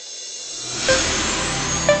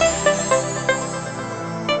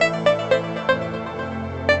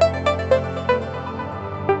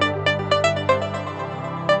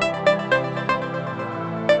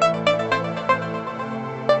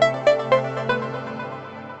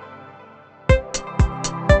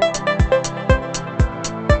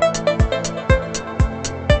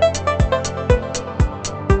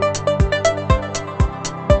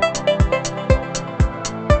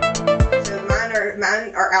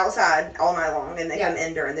outside all night long, and they come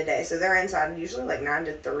in during the day. So they're inside usually like 9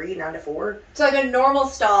 to 3, 9 to 4. So like a normal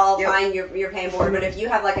stall, fine, you're paying for it. But if you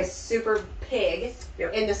have like a super pig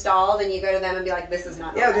in the stall, then you go to them and be like, this is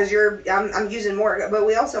not normal. Yeah, because I'm using more, but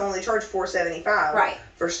we also only charge $475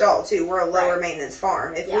 for stall too. We're a lower maintenance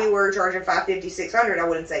farm. If we were charging $550, $600, I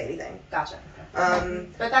wouldn't say anything. Gotcha.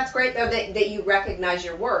 But that's great though that you recognize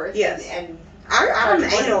your worth. Yes. And I'm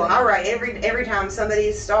anal. I write every time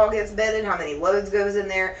somebody's stall gets bedded, how many loads goes in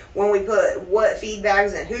there, when we put what feed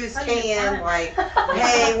bags in whose can, like,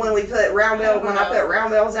 hey, when we put when I put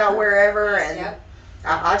round bells out wherever, and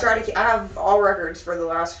I try to I have all records for the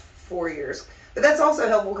last 4 years. But that's also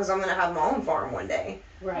helpful because I'm going to have my own farm one day.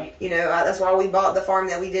 Right. You know, that's why we bought the farm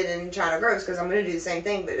that we did in China Groves, because I'm going to do the same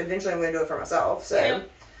thing, but eventually I'm going to do it for myself. So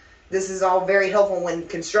this is all very helpful when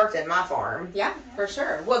constructing my farm. Yeah, for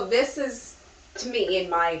sure. Well, this is, to me, in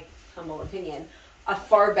my humble opinion, a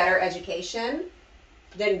far better education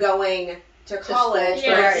than going to college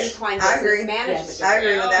for equine business management. I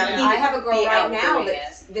agree with that. I have a girl right now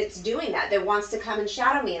that's doing that wants to come and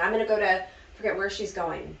shadow me, and I'm going to go to, forget where she's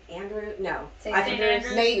going. Andrew? No. St.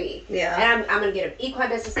 Andrews? Maybe. Yeah. And I'm going to get an equine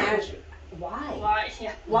business management. Why? Why?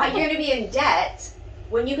 Yeah. Why you're going to be in debt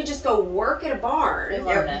when you could just go work at a barn and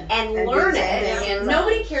learn it? And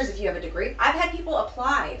nobody cares if you have a degree. I've had people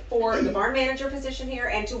apply for the barn manager position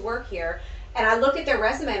here and to work here. And I look at their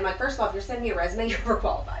resume and I'm like, first of all, if you're sending me a resume, you're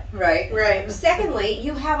overqualified. Right. Secondly,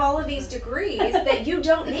 you have all of these degrees that you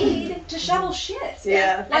don't need to shovel shit.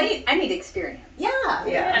 Yeah. I need experience.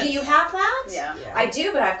 Yeah. Do you have that? Yeah. I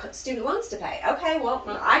do, but I have student loans to pay. Okay, well,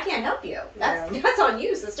 I can't help you. That's on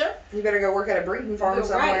you, sister. You better go work at a breeding farm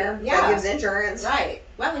somewhere that gives insurance. Right.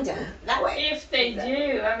 Wellington, that way. If they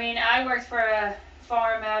do. I mean, I worked for a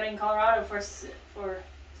farm out in Colorado for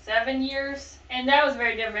 7 years, and that was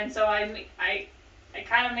very different. So I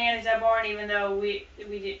kind of managed that barn, even though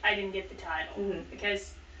I didn't get the title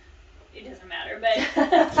because it doesn't matter. But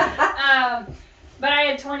but I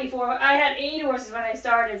had 24. I had 8 horses when I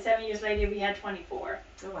started. 7 years later, we had 24.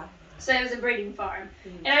 Oh wow! So it was a breeding farm,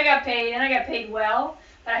 and I got paid well.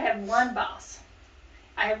 But I had one boss.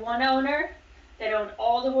 I had one owner that owned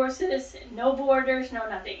all the horses, no boarders, no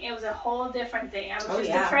nothing. It was a whole different thing. I was just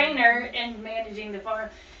a trainer and managing the farm.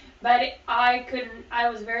 But I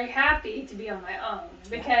was very happy to be on my own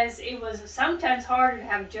because it was sometimes harder to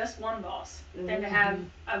have just one boss than to have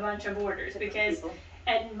a bunch of boarders. Because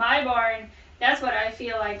at my barn, that's what I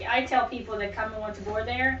feel like. I tell people that come and want to board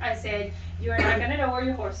there, I said, you're not going to know where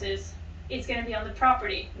your horse is. It's going to be on the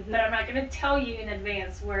property, but I'm not going to tell you in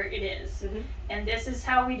advance where it is. And this is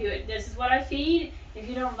how we do it. This is what I feed. If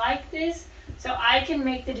you don't like this, so I can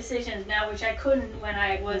make the decisions now, which I couldn't when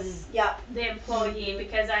I was the employee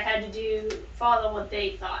because I had to follow what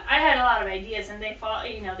they thought. I had a lot of ideas, and they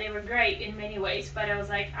were great in many ways. But I was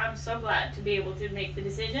like, I'm so glad to be able to make the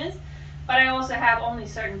decisions. But I also have only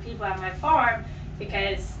certain people at my farm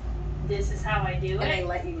because this is how I do it. And they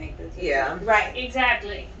let you make the decisions. Yeah. Right.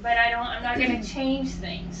 Exactly. But I'm not going to change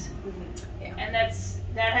things. And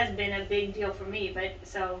that has been a big deal for me. But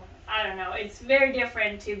so. I don't know. It's very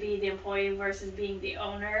different to be the employee versus being the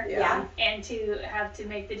owner. And to have to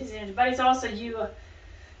make the decisions. But it's also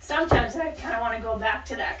sometimes I kind of want to go back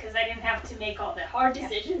to that because I didn't have to make all the hard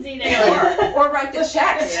decisions either. or write the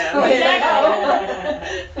checks.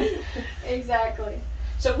 Exactly.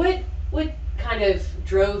 So what kind of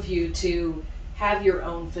drove you to have your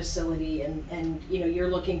own facility and you're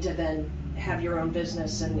looking to then have your own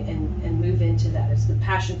business and move into that? It's the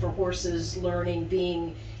passion for horses, learning,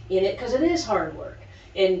 being in it, because it is hard work,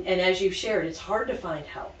 and as you've shared, it's hard to find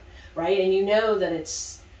help, right? And you know that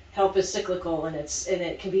help is cyclical and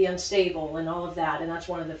it can be unstable and all of that, and that's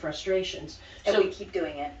one of the frustrations. And we keep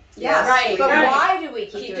doing it. Yeah, right. But why do we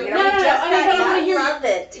keep doing it? I love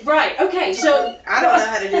it. Right. Okay. So I don't know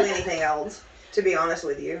how to do anything else, to be honest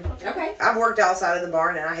with you. Okay. I've worked outside of the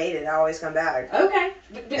barn and I hate it. I always come back. Okay.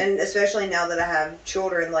 And especially now that I have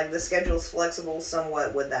children, like the schedule's flexible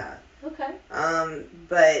somewhat with that. Okay.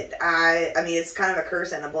 But I mean, it's kind of a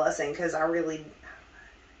curse and a blessing because I really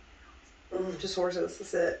just horses.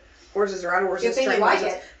 That's it. Horses, ride horses, you think train you like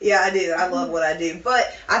horses. it. Yeah, I do. I love what I do.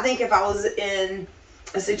 But I think if I was in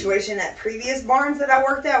a situation at previous barns that I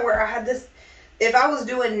worked at where I had this, if I was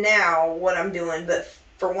doing now what I'm doing, but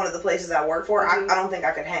for one of the places I work for, I don't think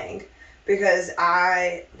I could hang. Because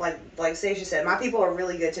I, like Stacia said, my people are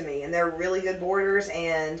really good to me, and they're really good boarders,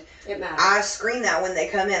 and I screen that when they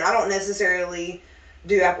come in. I don't necessarily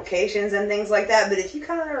do applications and things like that, but if you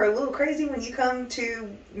kind of are a little crazy when you come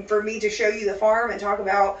for me to show you the farm and talk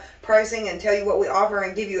about pricing and tell you what we offer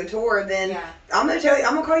and give you a tour, then I'm going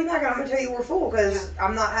to call you back and I'm going to tell you we're full, because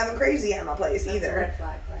I'm not having crazy at my place either. Red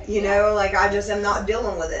flag, right? Right. You know, like I just am not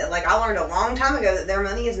dealing with it. Like I learned a long time ago that their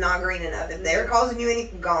money is not green enough. If they're causing you any,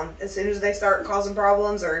 gone. As soon as they start causing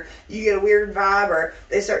problems, or you get a weird vibe, or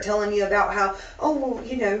they start telling you about how, oh, well,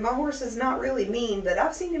 you know, my horse is not really mean, but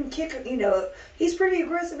I've seen him kick. You know, he's pretty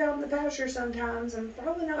aggressive out in the pasture sometimes. I'm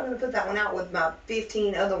probably not going to put that one out with my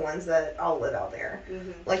 15 other ones that all live out there.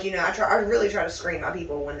 Like, you know, I really try to screen my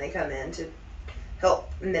people when they come in to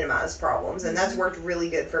help minimize problems, and that's worked really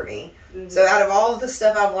good for me. So out of all of the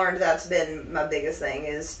stuff I've learned, that's been my biggest thing,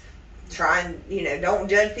 is try and, you know, don't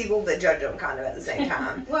judge people, but judge them kind of at the same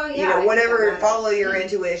time. Well, yeah. You know, whatever, follow your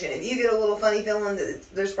intuition. If you get a little funny feeling, that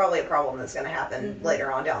there's probably a problem that's going to happen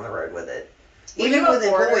later on down the road with it. Even with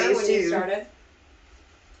employees when too. you started?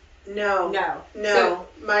 No. So,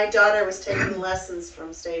 My daughter was taking lessons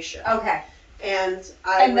from Stacia. okay. And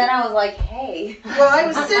then I was like, hey. Well, I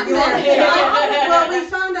was sitting there. Well, we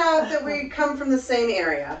found out that we come from the same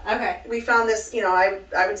area. Okay. We found this, you know,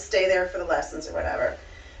 I would stay there for the lessons or whatever.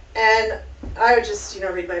 And I would just, you know,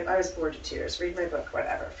 I was bored to tears, read my book,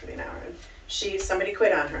 whatever, for an hour. And somebody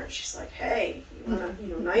quit on her. She's like, hey, you want to, you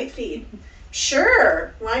know, night feed?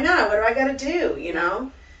 Sure, why not? What do I got to do, you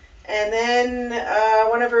know? And then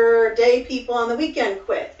one of her day people on the weekend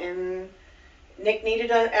quit, and Nick needed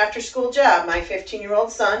an after-school job. My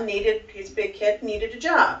 15-year-old son he's a big kid, needed a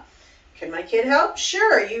job. Can my kid help?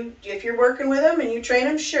 Sure. If you're working with him and you train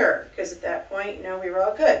him, sure. Because at that point, you know, we were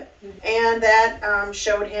all good. And that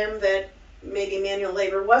showed him that maybe manual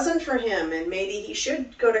labor wasn't for him, and maybe he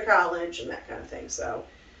should go to college and that kind of thing. So,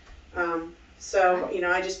 you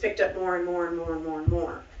know, I just picked up more and more and more and more and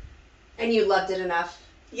more. And you loved it enough?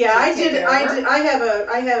 Yeah, I take did. it over?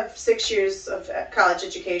 I have 6 years of college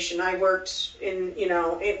education. I worked in, you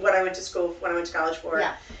know, when I went to college for it.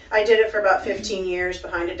 Yeah. I did it for about 15 years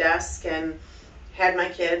behind a desk and had my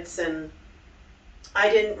kids, and I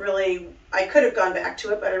could have gone back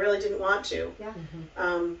to it, but I really didn't want to. Yeah.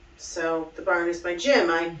 So the barn is my gym.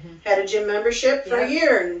 I had a gym membership for a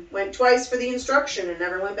year and went twice for the instruction and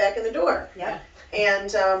never went back in the door. Yeah.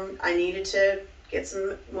 And I needed to get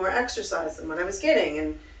some more exercise than what I was getting,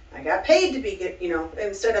 and I got paid to be, you know,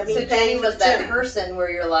 instead of me So paying Jenny for was the that gym. person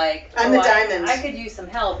where you're like, I'm the diamond. I could use some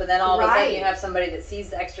help, and then all of a sudden Right. you have somebody that sees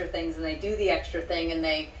the extra things and they do the extra thing and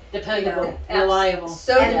they Dependable, you know, reliable,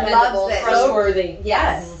 so And dependable, loves it. so trustworthy.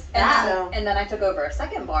 Yes. and then I took over a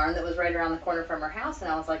second barn that was right around the corner from her house,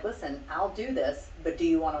 and I was like, listen, I'll do this, but do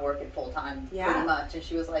you want to work it full time? Yeah. Pretty much. And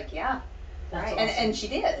she was like, yeah. That's Right. awesome. And she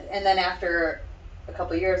did. And then after a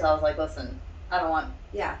couple of years, I was like, listen, I don't want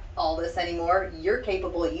Yeah. all this anymore. You're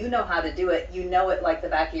capable. You know how to do it. You know it like the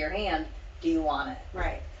back of your hand. Do you want it?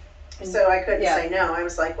 Right. So I couldn't Yeah. say no. I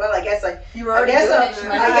was like, well, I guess You were already doing it. She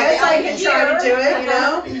might as well I be can out try to do it, you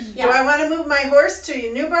know? Yeah. Do I want to move my horse to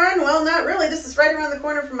a new barn? Well, not really. This is right around the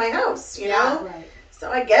corner from my house, you Yeah. know? Right. So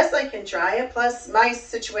I guess I can try it. Plus, my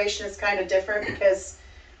situation is kind of different because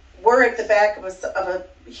we're at the back of a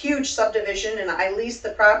huge subdivision, and I lease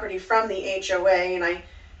the property from the HOA, and I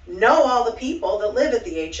know all the people that live at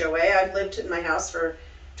the HOA. I've lived in my house for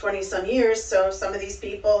 20 some years, so some of these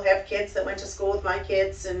people have kids that went to school with my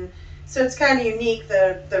kids, and so it's kind of unique.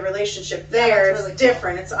 The relationship there that's is really cool.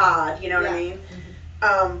 different. It's odd, you know what I Yeah.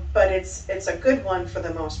 mean? But it's a good one for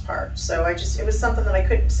the most part. So it was something that I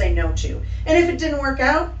couldn't say no to. And if it didn't work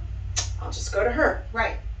out, I'll just go to her.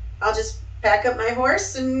 Right. I'll just pack up my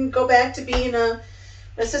horse and go back to being a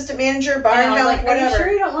assistant manager, And barn I was help, like, are you whatever.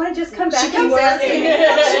 sure you don't want to just come back She and keeps work? asking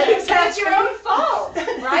me. That's your own fault,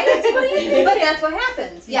 right? But that's what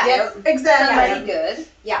happens. You Yeah. get Exactly. somebody good.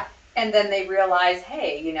 Yeah. And then they realize,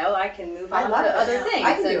 hey, you know, I can move I on love to it. other Yeah. things.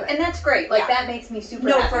 I can do it. And that's great. Like, Yeah. that makes me super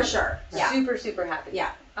No, happy. for sure. Yeah. Super, super happy. Yeah.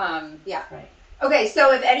 Yeah. Okay,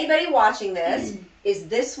 so if anybody watching this is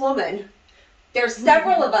this woman, there's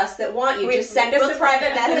several of us that want you. Just send us a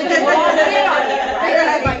private message and we'll all sit on you,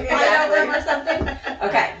 right? Like, find room or something.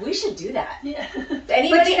 Okay. We should do that. Yeah. If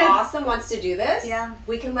anybody But you know- awesome wants to do this, Yeah.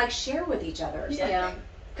 we can like share with each other or something. Yeah.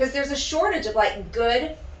 Because there's a shortage of like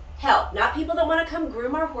good help. Not people that want to come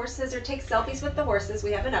groom our horses or take selfies with the horses.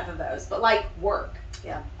 We have enough of those. But like work.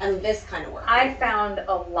 Yeah. And this kind of work. I found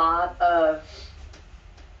a lot of,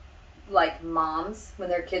 like, moms, when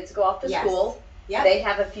their kids go off to Yes. school, Yep. they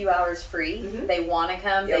have a few hours free. Mhm. They want to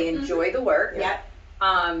come. Yep. They enjoy the work. Yep.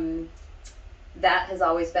 That has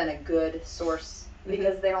always been a good source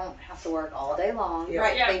because they don't have to work all day long. Yeah.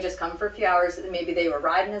 Right. Yeah. They just come for a few hours. Maybe they were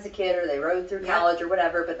riding as a kid or they rode through Yeah. college or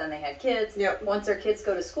whatever, but then they had kids. Yep. Once their kids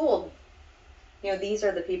go to school, You know, these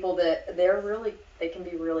are the people that they can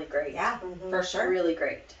be really great. Yeah, for sure. Really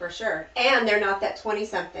great. For sure. And they're not that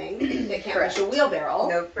 20-something that can't push a wheelbarrow.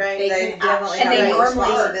 Nope. Right. They They can definitely And have they that normally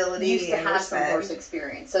responsibility used to and have some respect. horse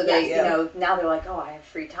experience. So they, Yeah. you know, now they're like, oh, I have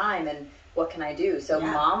free time and what can I do? So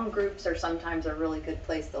Yeah. mom groups are sometimes a really good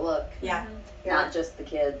place to look. Yeah. Not just the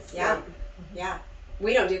kids. Yeah. Yeah.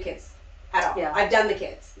 We don't do kids at all. Yeah. I've done the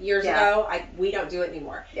kids years Yeah. ago. We don't do it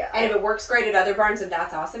anymore. Yeah. And if it works great at other barns, and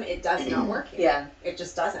that's awesome, it does not work here. Yeah. It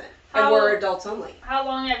just doesn't. How- And we're adults only. How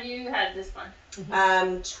long have you had this one?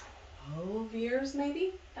 12 years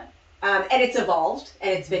maybe. Okay. And it's evolved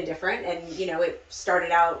and it's been different. And you know, it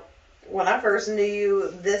started out. When I first knew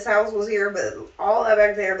you, this house was here, but all that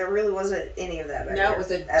back there really wasn't any of that back there. No, it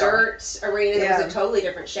was a at all. dirt arena that Yeah. was a totally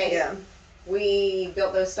different shape. Yeah. We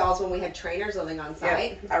built those stalls when we had trainers living on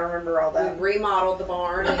site. I remember all that. We remodeled the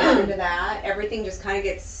barn and got into that. Everything just kind of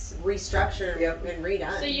gets restructured Yep. and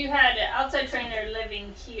redone. So you had an outside trainer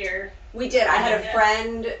living here. We did. I had a Yeah.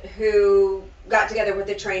 friend who got together with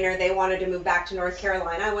a trainer. They wanted to move back to North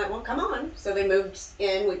Carolina. I went, well, come on. So they moved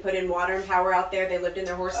in. We put in water and power out there. They lived in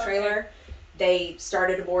their horse Okay. trailer. They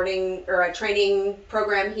started a boarding or a training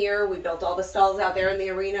program here. We built all the stalls out there in the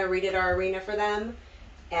arena, redid our arena for them,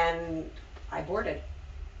 and I boarded.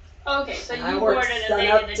 Okay, so I you worked boarded and sun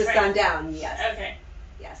they up did to the training. sundown. Yes. Okay.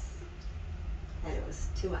 Yes. And it was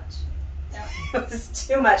too much. Yeah. It was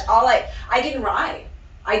too much. I didn't ride.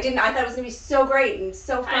 I thought it was gonna be so great and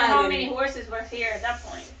so fun. And how and many horses were here at that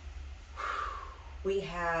point? we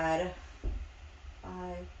had 5,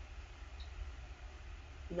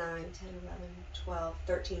 9, 10, 11, 12,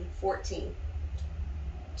 13, 14.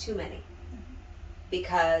 Too many.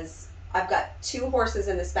 Because I've got 2 horses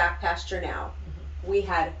in this back pasture now. We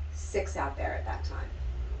had 6 out there at that time.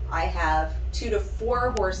 I have 2 to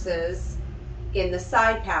 4 horses in the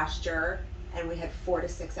side pasture, and we had 4 to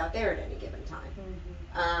 6 out there at any given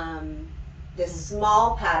time. This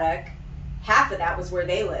small paddock, half of that was where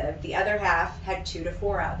they lived. The other half had 2 to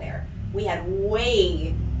 4 out there. We had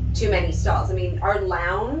way too many stalls. I mean, our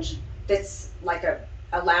lounge, that's like a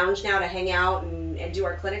lounge now to hang out and do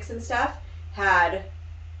our clinics and stuff, had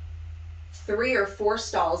 3 or 4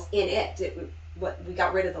 stalls in it. We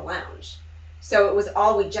got rid of the lounge. So it was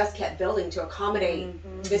all we just kept building to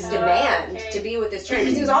accommodate this demand Okay. to be with this trainer.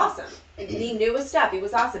 Because he was awesome. He knew his stuff. He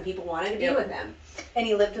was awesome. People wanted to be with him. And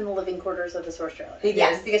he lived in the living quarters of his horse trailer. He did.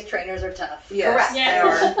 Yes. Because trainers are tough. Yes, Correct. they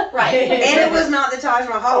are. Right. And it was not the Taj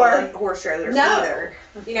Mahal of horse trailers No. either.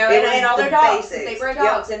 You know, It and was all their the dogs, 'cause basics. they bred Yep.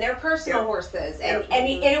 dogs, and their personal Yep. horses, Yep. and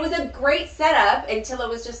it was a great setup until it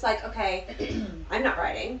was just like, okay, I'm not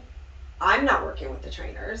riding, I'm not working with the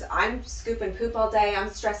trainers, I'm scooping poop all day,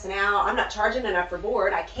 I'm stressing out, I'm not charging enough for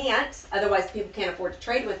board, I can't, otherwise people can't afford to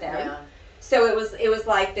trade with them. Yeah. So it was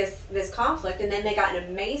like this conflict, and then they got an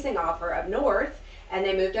amazing offer up north, and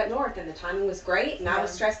they moved up north, and the timing was great, and I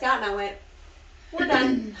was stressed out, and I went, we're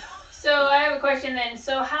done. So I have a question then.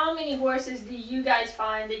 So how many horses do you guys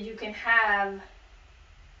find that you can have?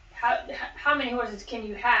 How many horses can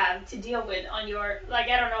you have to deal with on your, like,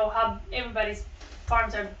 I don't know how everybody's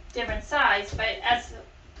farms are different size, but as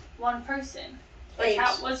one person, like,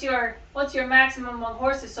 8. what's your maximum of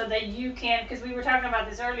horses so that you can, because we were talking about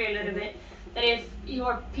this earlier a little bit, that if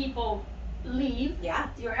your people leave Yeah.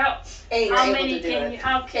 your help, 8. how able many to do can it. you,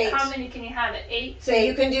 8. how many can you have at 8? So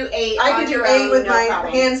you can do 8 I on could do your 8 own, with no my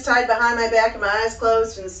problem. hands tied behind my back and my eyes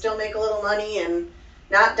closed and still make a little money and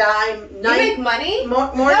not die. You make money?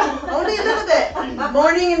 Morning, only a little bit.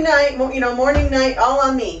 Morning and night, morning, night, all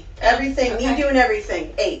on me. Everything, Okay. me doing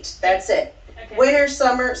everything. 8. That's it. Okay. Winter,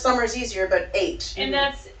 summer's easier, but 8. And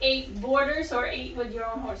that's 8 boarders or 8 with your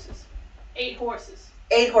own horses? 8 horses.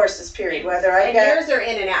 8 horses, period. Whether I And got, yours are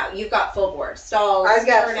in and out. You've got full board, stalls, I've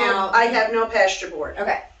got, turnout. I have no pasture board,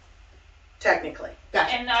 Okay, technically.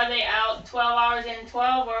 gotcha. And are they out 12 hours in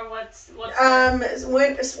 12 or what's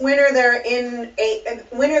Winter they're in 8.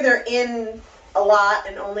 Winter they're in a lot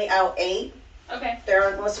and only out 8. okay.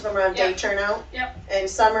 Most of them are on day Yep. turnout. Yep. And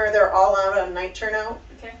summer they're all out on night turnout.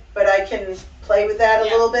 Okay. But I can play with that a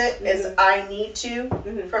Yeah. little bit as Mhm. I need to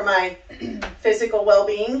Mhm. for my physical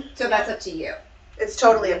well-being. So that's up to you. It's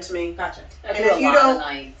totally up to me. Gotcha. I And do if a you lot don't- of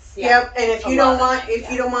nights. Yeah. Yep. And if A you lot don't of want nights,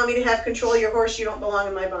 if you don't want me to have control of your horse, you don't belong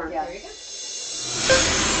in my barn. Yeah. There you go.